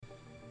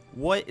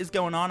What is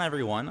going on,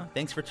 everyone?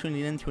 Thanks for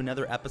tuning in to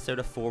another episode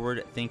of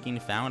Forward Thinking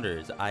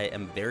Founders. I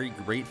am very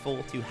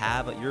grateful to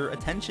have your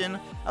attention,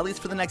 at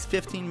least for the next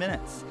 15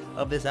 minutes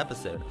of this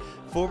episode.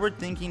 Forward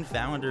Thinking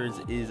Founders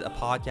is a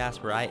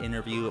podcast where I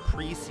interview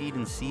pre-seed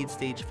and seed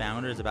stage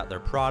founders about their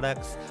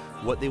products,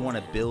 what they want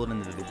to build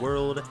into the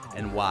world,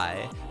 and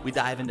why. We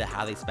dive into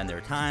how they spend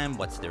their time,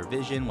 what's their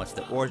vision, what's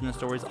their origin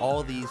stories,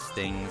 all these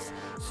things,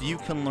 so you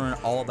can learn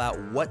all about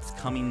what's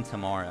coming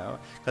tomorrow.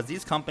 Because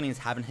these companies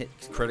haven't hit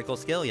critical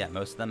scale yet.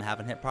 Most of them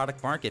haven't hit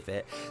product market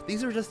fit.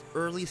 These are just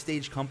early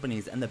stage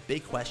companies, and the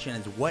big question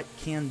is, what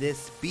can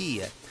this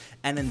be?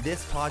 And in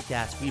this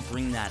podcast, we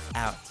bring that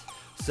out.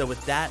 So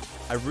with that,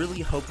 I really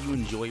hope you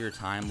enjoy your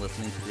time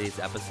listening to today's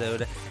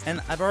episode.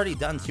 And I've already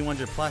done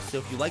 200 plus, so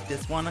if you like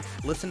this one,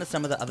 listen to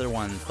some of the other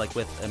ones, like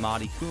with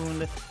Imadi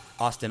Kund,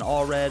 Austin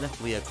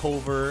Allred, Leah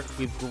Culver.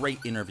 We have great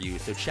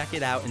interviews, so check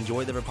it out,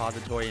 enjoy the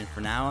repository, and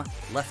for now,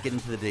 let's get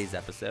into today's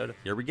episode.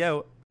 Here we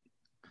go.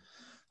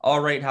 All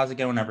right, how's it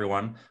going,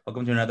 everyone?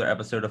 Welcome to another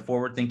episode of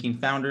Forward Thinking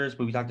Founders,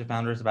 where we talk to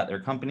founders about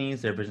their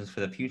companies, their visions for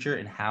the future,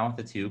 and how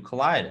the two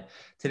collide.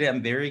 Today,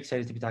 I'm very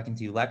excited to be talking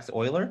to Lex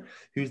Euler,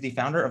 who's the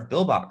founder of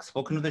Billbox.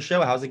 Welcome to the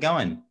show. How's it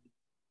going?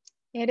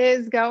 It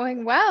is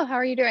going well. How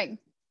are you doing?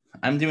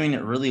 I'm doing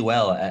really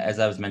well. As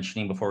I was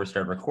mentioning before we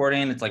started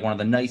recording, it's like one of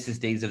the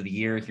nicest days of the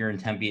year here in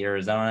Tempe,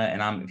 Arizona,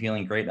 and I'm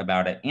feeling great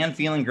about it and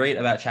feeling great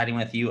about chatting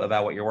with you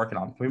about what you're working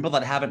on. For people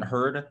that haven't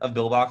heard of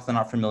Billbox, they're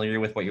not familiar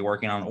with what you're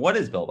working on. What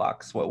is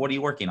Billbox? What are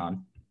you working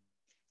on?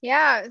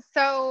 Yeah,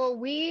 so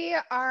we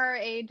are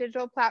a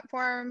digital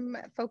platform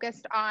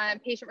focused on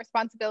patient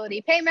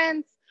responsibility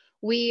payments.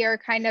 We're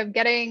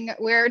attempting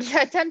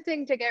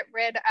to get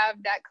rid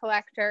of debt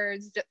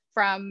collectors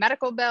from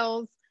medical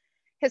bills.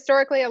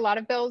 Historically, a lot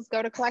of bills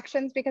go to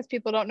collections because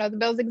people don't know the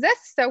bills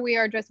exist. So we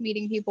are just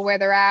meeting people where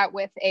they're at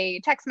with a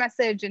text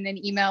message and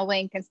an email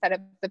link instead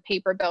of the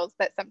paper bills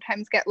that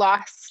sometimes get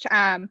lost.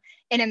 And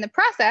in the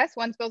process,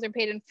 once bills are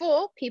paid in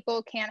full,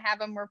 people can have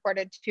them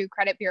reported to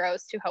credit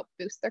bureaus to help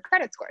boost their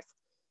credit scores.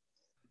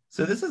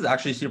 So this is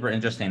actually super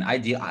interesting.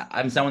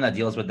 I'm someone that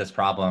deals with this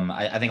problem.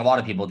 I think a lot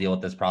of people deal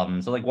with this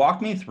problem. So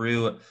walk me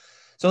through.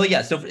 So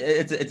this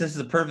is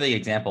a perfect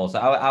example. So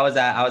I was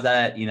at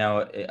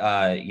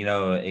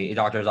a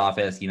doctor's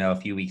office a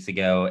few weeks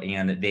ago,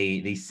 and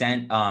they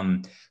sent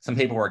some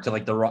paperwork to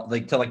the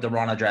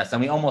wrong address,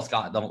 and we almost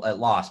got them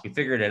lost. We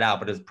figured it out,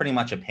 but it was pretty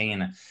much a pain.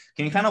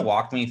 Can you kind of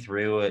walk me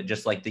through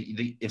just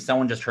the if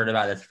someone just heard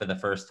about this for the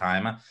first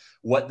time,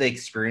 what the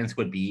experience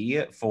would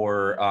be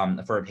for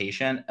a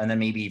patient, and then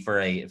maybe for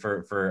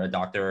a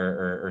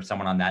doctor or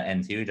someone on that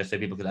end too, just so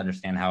people could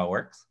understand how it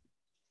works?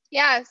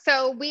 Yeah,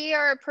 so we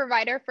are a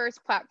provider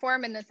first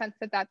platform in the sense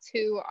that that's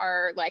who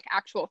our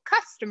actual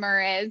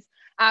customer is,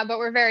 but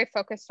we're very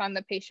focused on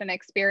the patient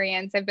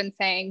experience. I've been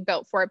saying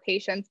built for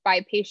patients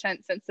by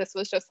patients since this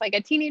was just like a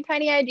teeny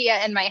tiny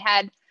idea in my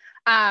head.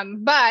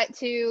 But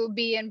to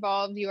be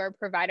involved, your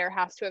provider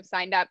has to have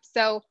signed up.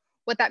 So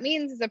what that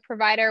means is a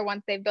provider,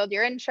 once they build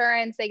your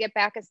insurance, they get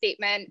back a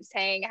statement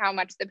saying how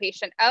much the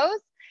patient owes,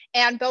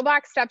 and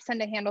Billbox steps in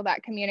to handle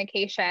that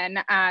communication.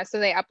 So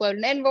they upload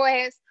an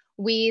invoice.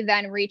 We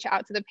then reach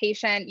out to the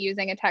patient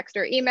using a text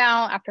or email.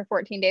 After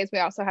 14 days, we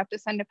also have to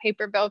send a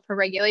paper bill for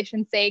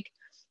regulation's sake.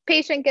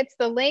 Patient gets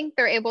the link.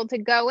 They're able to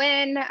go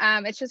in.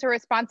 It's just a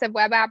responsive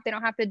web app. They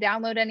don't have to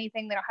download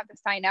anything. They don't have to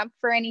sign up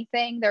for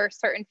anything. There are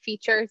certain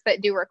features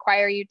that do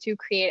require you to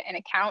create an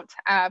account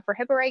for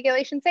HIPAA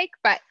regulation's sake.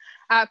 But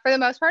for the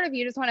most part, if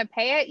you just want to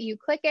pay it, you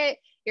click it.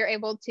 You're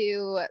able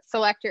to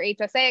select your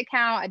HSA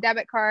account, a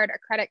debit card, a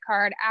credit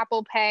card,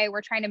 Apple Pay.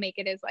 We're trying to make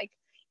it as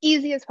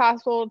easy as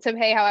possible to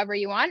pay however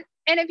you want.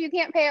 And if you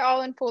can't pay it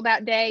all in full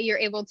that day, you're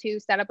able to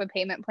set up a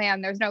payment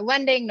plan. There's no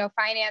lending, no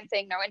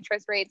financing, no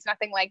interest rates,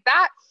 nothing like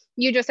that.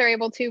 You just are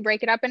able to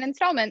break it up in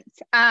installments.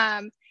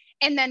 And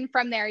then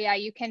from there,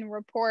 you can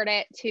report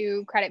it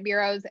to credit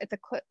bureaus. It's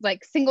a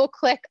single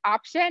click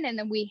option, and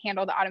then we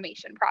handle the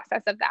automation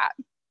process of that.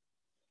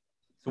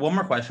 So one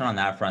more question on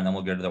that front, then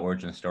we'll go to the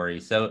origin story.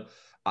 So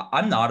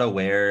I'm not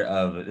aware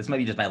of, this might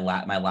be just my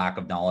lack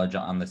of knowledge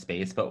on the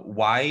space, but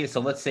why? So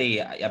let's say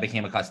I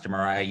became a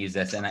customer, I use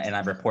this and I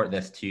report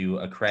this to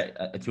a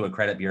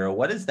credit bureau.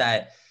 What does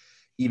that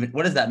mean?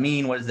 What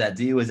does that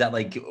do? Is that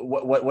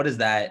what is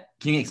that?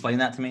 Can you explain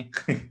that to me?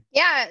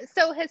 Yeah.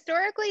 So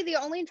historically, the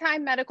only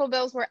time medical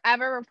bills were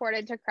ever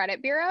reported to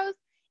credit bureaus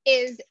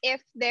is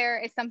if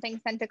there is something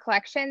sent to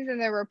collections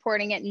and they're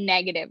reporting it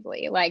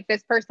negatively, like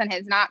this person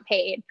has not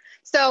paid.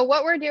 So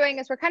what we're doing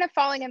is we're kind of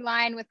falling in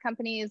line with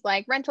companies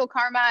like Rental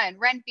Karma and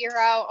Rent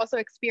Bureau, also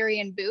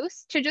Experian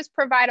Boost, to just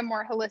provide a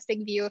more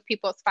holistic view of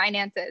people's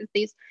finances.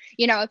 These,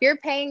 if you're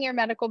paying your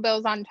medical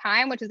bills on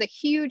time, which is a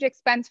huge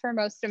expense for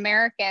most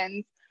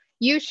Americans,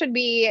 you should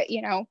be,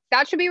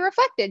 that should be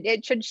reflected.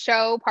 It should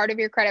show part of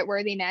your credit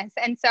worthiness.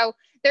 And so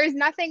there's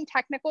nothing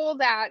technical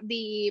that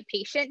the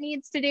patient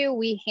needs to do.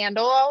 We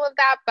handle all of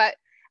that, but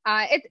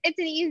it's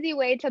an easy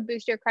way to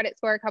boost your credit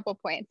score a couple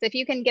points. If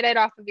you can get it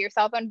off of your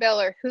cell phone bill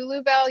or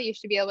Hulu bill, you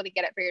should be able to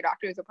get it for your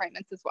doctor's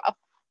appointments as well.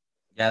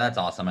 Yeah, that's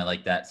awesome. I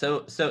like that.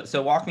 So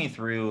walk me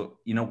through,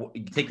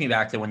 take me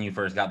back to when you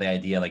first got the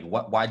idea. Like,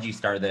 why'd you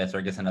start this? Or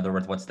I guess in other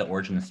words, what's the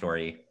origin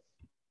story?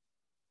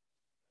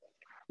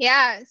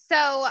 Yeah.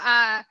 So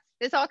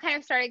this all kind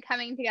of started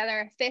coming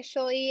together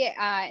officially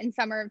in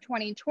summer of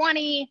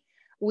 2020.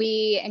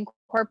 We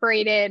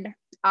incorporated,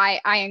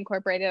 I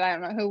incorporated, I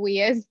don't know who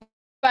we is,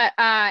 but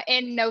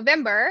in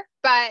November.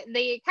 But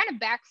the kind of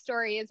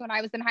backstory is when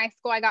I was in high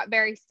school, I got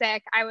very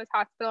sick. I was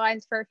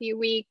hospitalized for a few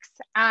weeks,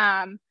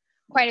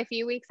 quite a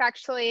few weeks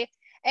actually.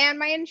 And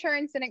my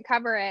insurance didn't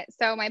cover it.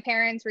 So my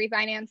parents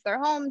refinanced their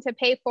home to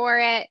pay for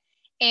it.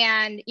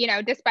 And,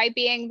 despite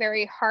being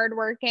very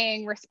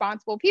hardworking,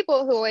 responsible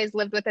people who always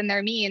lived within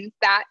their means,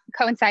 that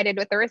coincided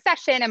with the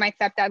recession and my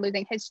stepdad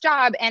losing his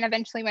job. And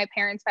eventually my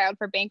parents filed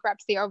for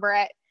bankruptcy over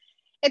it.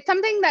 It's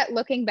something that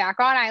looking back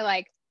on, I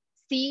like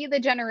see the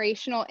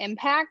generational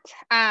impact.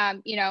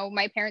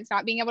 My parents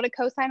not being able to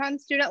co-sign on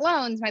student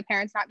loans, my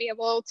parents not being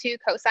able to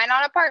co-sign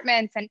on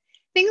apartments and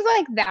things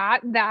like that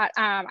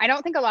I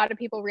don't think a lot of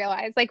people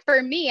realize. Like for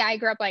me, I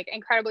grew up like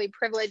incredibly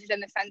privileged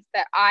in the sense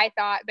that I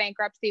thought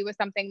bankruptcy was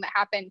something that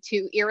happened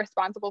to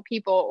irresponsible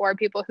people or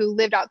people who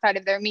lived outside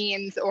of their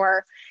means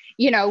or,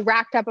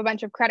 racked up a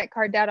bunch of credit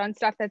card debt on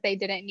stuff that they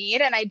didn't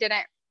need. And I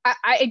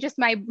just,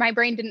 my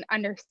brain didn't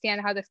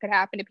understand how this could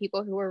happen to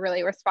people who were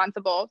really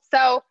responsible.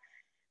 So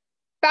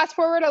fast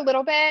forward a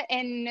little bit,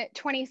 in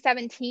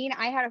 2017,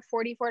 I had a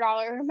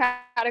 $44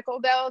 medical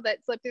bill that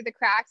slipped through the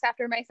cracks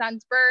after my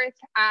son's birth.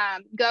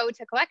 Go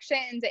to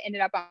collections, it ended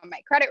up on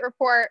my credit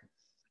report.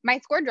 My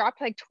score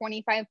dropped like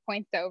 25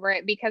 points over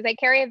it because I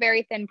carry a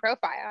very thin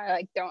profile. I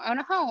like don't own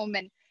a home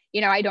and,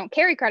 I don't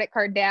carry credit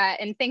card debt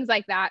and things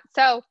like that.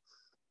 So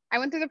I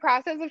went through the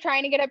process of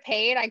trying to get it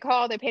paid. I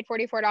called, I paid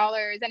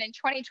 $44. And in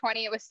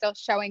 2020, it was still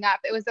showing up.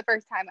 It was the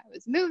first time I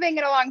was moving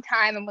in a long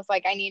time and was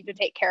like, I need to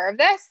take care of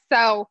this.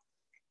 So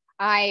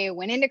I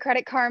went into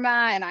Credit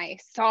Karma and I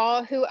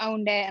saw who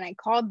owned it and I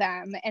called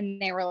them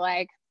and they were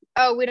like,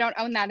 oh, we don't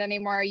own that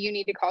anymore. You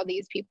need to call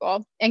these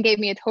people, and gave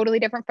me a totally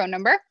different phone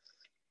number.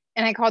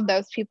 And I called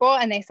those people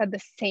and they said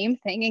the same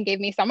thing and gave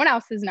me someone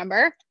else's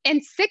number.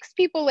 And 6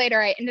 people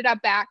later, I ended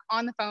up back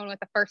on the phone with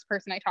the first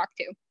person I talked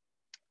to.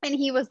 And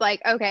he was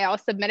like, okay, I'll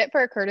submit it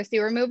for a courtesy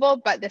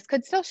removal, but this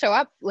could still show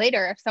up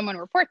later if someone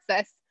reports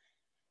this.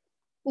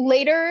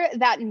 Later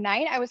that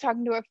night, I was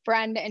talking to a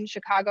friend in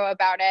Chicago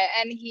about it,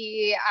 and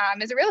he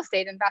is a real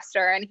estate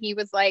investor. And he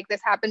was like,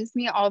 this happens to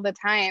me all the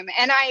time.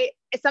 And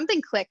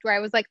something clicked where I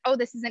was like, oh,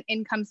 this isn't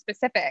income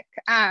specific.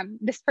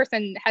 This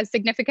person has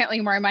significantly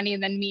more money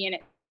than me, and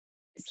it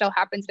still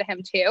happens to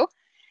him too.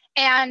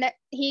 And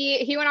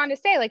he went on to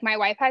say, like, my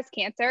wife has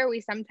cancer.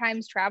 We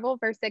sometimes travel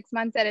for 6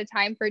 months at a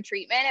time for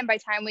treatment. And by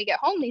the time we get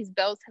home, these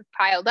bills have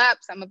piled up.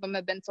 Some of them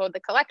have been sold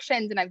to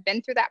collections. And I've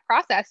been through that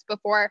process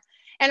before.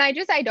 And I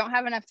don't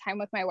have enough time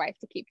with my wife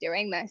to keep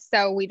doing this.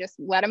 So we just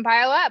let them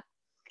pile up.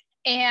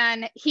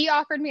 And he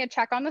offered me a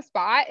check on the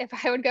spot if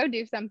I would go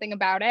do something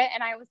about it.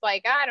 And I was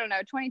like, I don't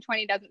know,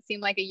 2020 doesn't seem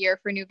like a year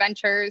for new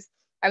ventures.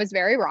 I was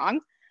very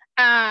wrong.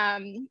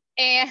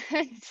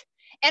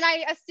 And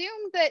I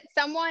assumed that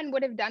someone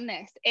would have done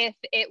this if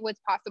it was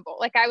possible.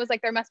 Like I was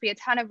like, there must be a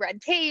ton of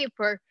red tape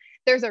or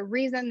there's a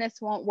reason this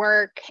won't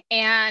work.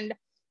 And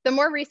the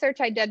more research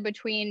I did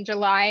between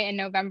July and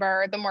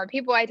November, the more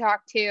people I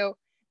talked to,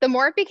 the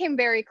more it became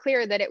very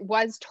clear that it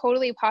was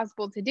totally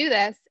possible to do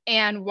this.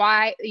 And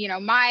why,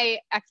 my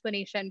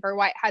explanation for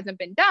why it hasn't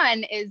been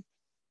done is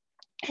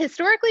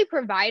historically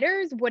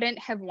providers wouldn't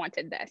have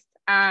wanted this.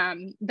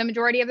 The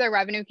majority of their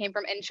revenue came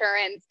from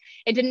insurance.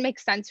 It didn't make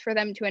sense for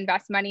them to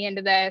invest money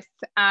into this.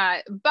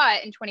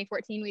 But in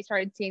 2014, we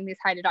started seeing these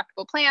high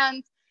deductible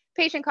plans.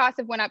 Patient costs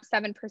have went up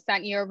 7%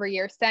 year over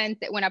year since.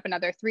 It went up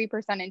another 3%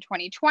 in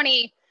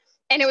 2020.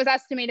 And it was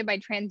estimated by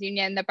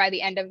TransUnion that by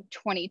the end of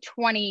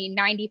 2020,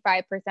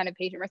 95% of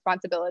patient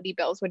responsibility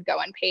bills would go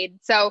unpaid.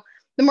 So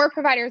the more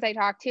providers I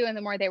talked to and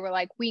the more they were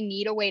like, we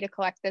need a way to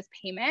collect this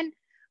payment,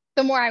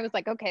 the more I was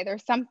like, okay,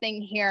 there's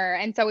something here.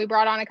 And so we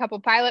brought on a couple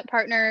pilot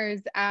partners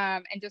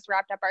and just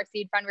wrapped up our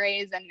seed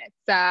fundraise. And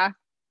it's,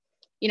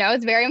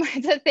 it's very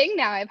much a thing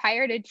now. I've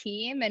hired a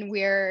team and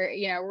we're,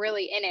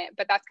 really in it.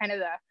 But that's kind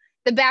of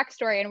the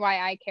backstory and why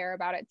I care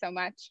about it so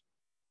much.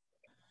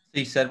 So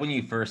you said when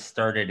you first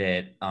started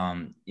it,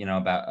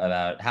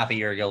 about half a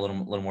year ago, a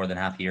little more than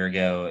half a year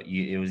ago,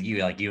 you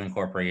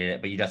incorporated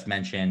it, but you just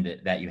mentioned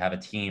that you have a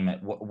team.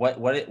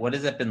 What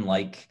has it been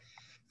like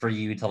for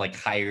you to like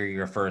hire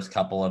your first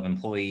couple of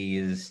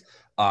employees,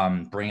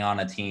 bring on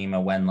a team,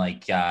 I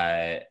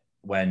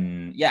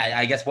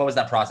guess what was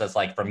that process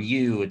like from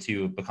you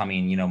to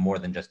becoming, more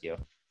than just you?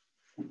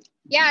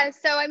 Yeah.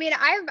 So, I mean,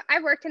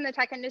 I've worked in the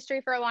tech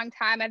industry for a long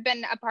time. I've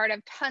been a part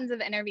of tons of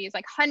interviews,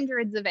 like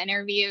hundreds of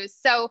interviews.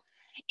 So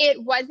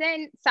it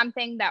wasn't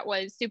something that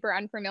was super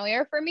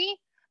unfamiliar for me,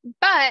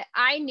 but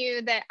I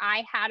knew that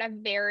I had a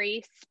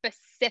very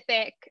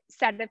specific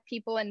set of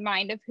people in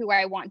mind of who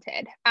I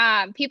wanted.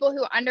 People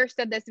who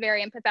understood this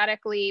very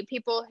empathetically,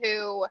 people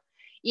who,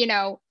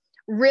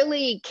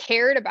 really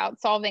cared about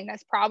solving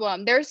this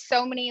problem. There's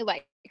so many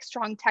like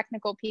strong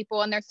technical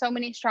people, and there's so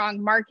many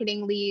strong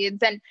marketing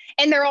leads, and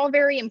they're all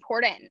very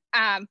important.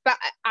 But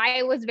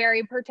I was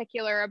very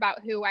particular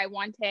about who I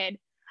wanted.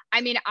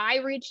 I mean, I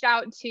reached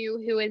out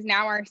to who is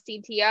now our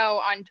CTO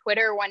on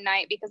Twitter one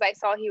night because I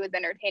saw he was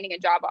entertaining a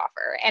job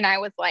offer, and I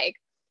was like,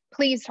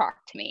 please talk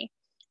to me.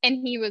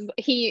 And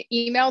he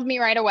emailed me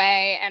right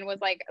away and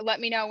was like, let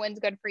me know when's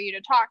good for you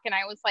to talk. And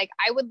I was like,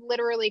 I would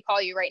literally call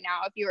you right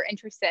now if you were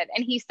interested.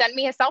 And he sent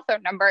me a cell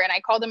phone number, and I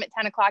called him at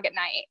 10 o'clock at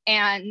night.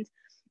 And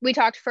we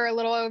talked for a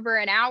little over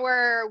an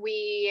hour.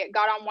 We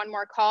got on one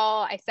more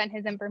call. I sent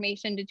his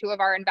information to 2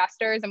 of our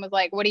investors and was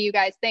like, what do you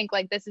guys think?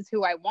 Like, this is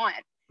who I want.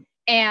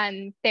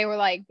 And they were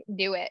like,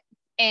 do it.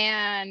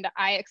 And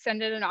I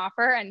extended an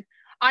offer. And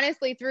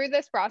honestly, through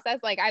this process,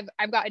 like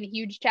I've gotten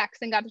huge checks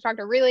and got to talk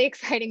to really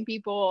exciting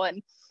people,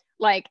 and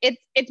like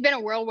it's been a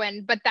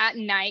whirlwind. But that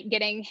night,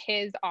 getting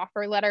his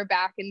offer letter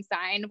back and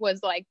signed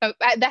was like the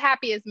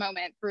happiest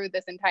moment through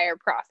this entire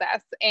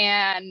process.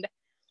 And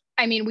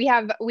I mean, we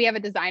have a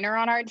designer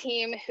on our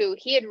team who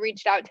he had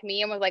reached out to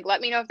me and was like,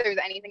 let me know if there's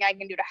anything I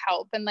can do to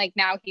help. And like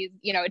now he's,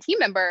 you know, a team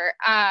member.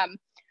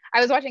 I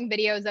was watching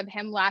videos of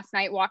him last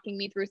night walking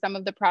me through some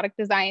of the product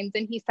designs,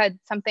 and he said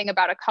something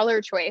about a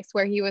color choice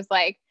where he was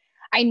like,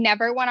 I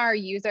never want our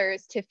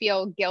users to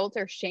feel guilt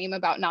or shame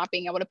about not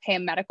being able to pay a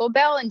medical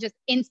bill. And just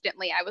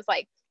instantly, I was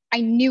like,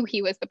 I knew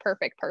he was the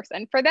perfect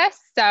person for this.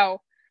 So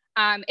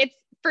it's,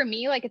 for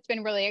me, like, it's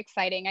been really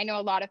exciting. I know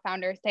a lot of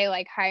founders say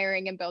like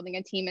hiring and building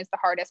a team is the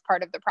hardest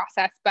part of the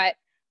process, but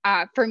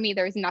for me,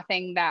 there's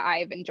nothing that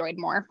I've enjoyed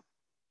more.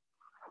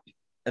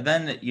 And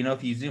then, you know,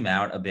 if you zoom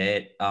out a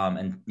bit,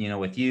 and, you know,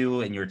 with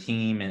you and your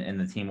team and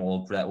the team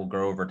that will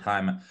grow over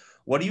time,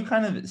 what do you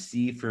kind of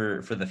see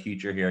for the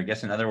future here? I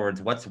guess, in other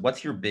words,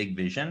 what's your big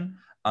vision,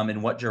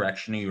 and what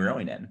direction are you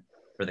rowing in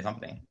for the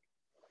company?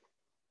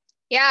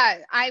 Yeah,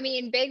 I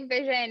mean, big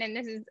vision,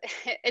 and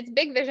it's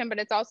big vision, but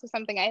it's also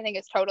something I think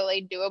is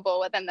totally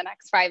doable within the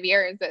next 5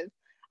 years is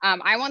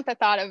I want the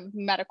thought of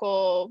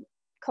medical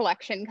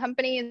collection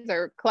companies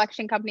or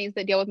collection companies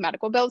that deal with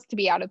medical bills to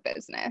be out of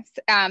business.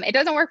 It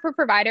doesn't work for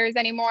providers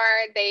anymore.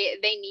 They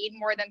need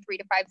more than 3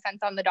 to 5 cents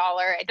on the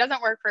dollar. It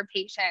doesn't work for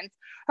patients.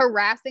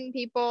 Harassing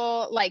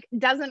people like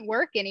doesn't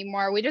work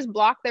anymore. We just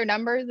block their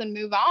numbers and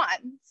move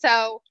on.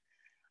 So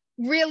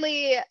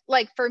really,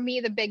 like, for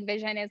me, the big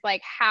vision is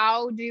like,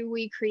 how do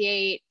we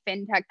create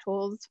fintech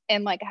tools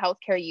in like a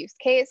healthcare use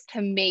case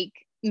to make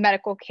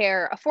medical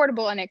care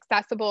affordable and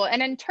accessible,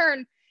 and in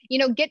turn, you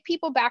know, get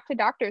people back to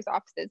doctors'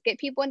 offices, get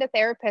people into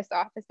therapist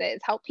offices,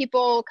 help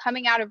people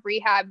coming out of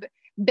rehab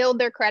build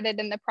their credit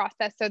in the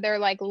process so they're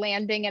like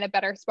landing in a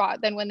better spot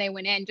than when they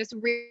went in. Just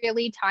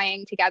really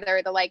tying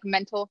together the like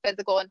mental,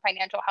 physical, and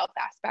financial health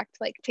aspect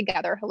like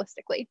together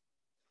holistically.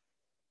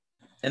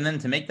 And then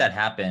to make that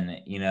happen,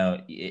 you know,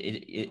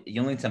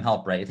 you'll need some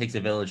help, right? It takes a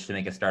village to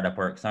make a startup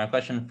work. So my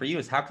question for you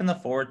is, how can the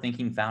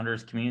forward-thinking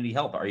founders community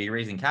help? Are you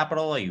raising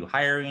capital? Are you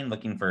hiring,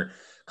 looking for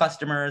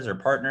customers or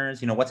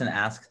partners? You know, what's an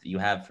ask that you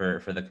have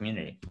for the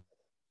community?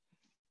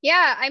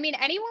 Yeah, I mean,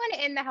 anyone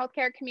in the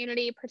healthcare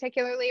community,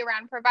 particularly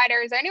around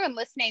providers, or anyone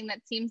listening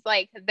that seems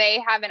like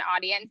they have an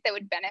audience that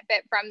would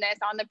benefit from this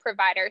on the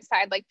provider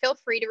side, like, feel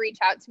free to reach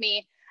out to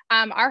me.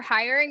 Our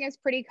hiring is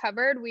pretty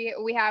covered.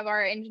 We have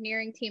our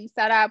engineering team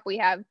set up. We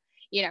have,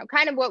 you know,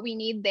 kind of what we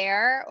need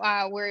there.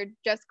 We're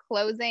just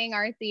closing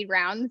our seed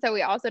round, so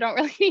we also don't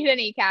really need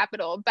any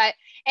capital. But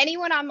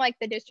anyone on like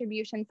the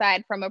distribution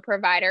side from a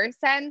provider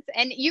sense,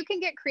 and you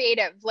can get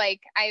creative. Like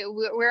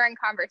we're in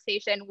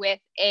conversation with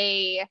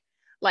a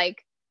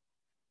like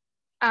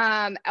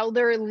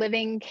elder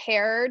living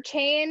care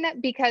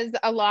chain, because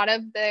a lot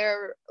of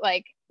their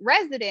like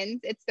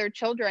residents, it's their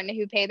children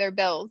who pay their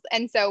bills.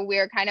 And so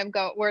we're kind of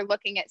we're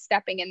looking at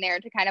stepping in there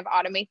to kind of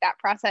automate that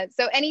process.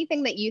 So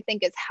anything that you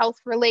think is health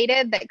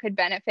related that could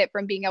benefit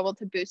from being able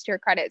to boost your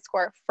credit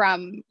score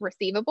from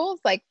receivables,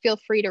 like, feel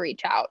free to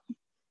reach out.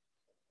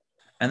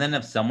 And then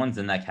if someone's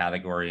in that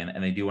category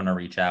and they do want to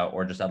reach out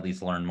or just at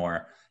least learn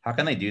more, how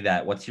can they do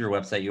that? What's your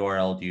website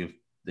URL? Do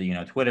you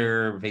have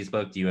Twitter,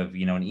 Facebook? Do you have,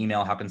 an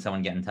email? How can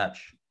someone get in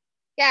touch?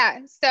 Yeah,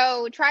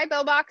 so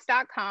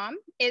trybillbox.com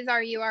is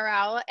our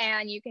URL,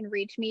 and you can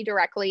reach me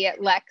directly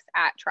at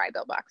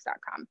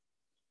lex@trybillbox.com.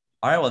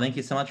 All right, well, thank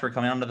you so much for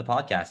coming on to the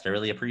podcast. I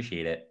really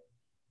appreciate it.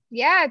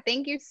 Yeah,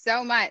 thank you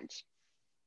so much.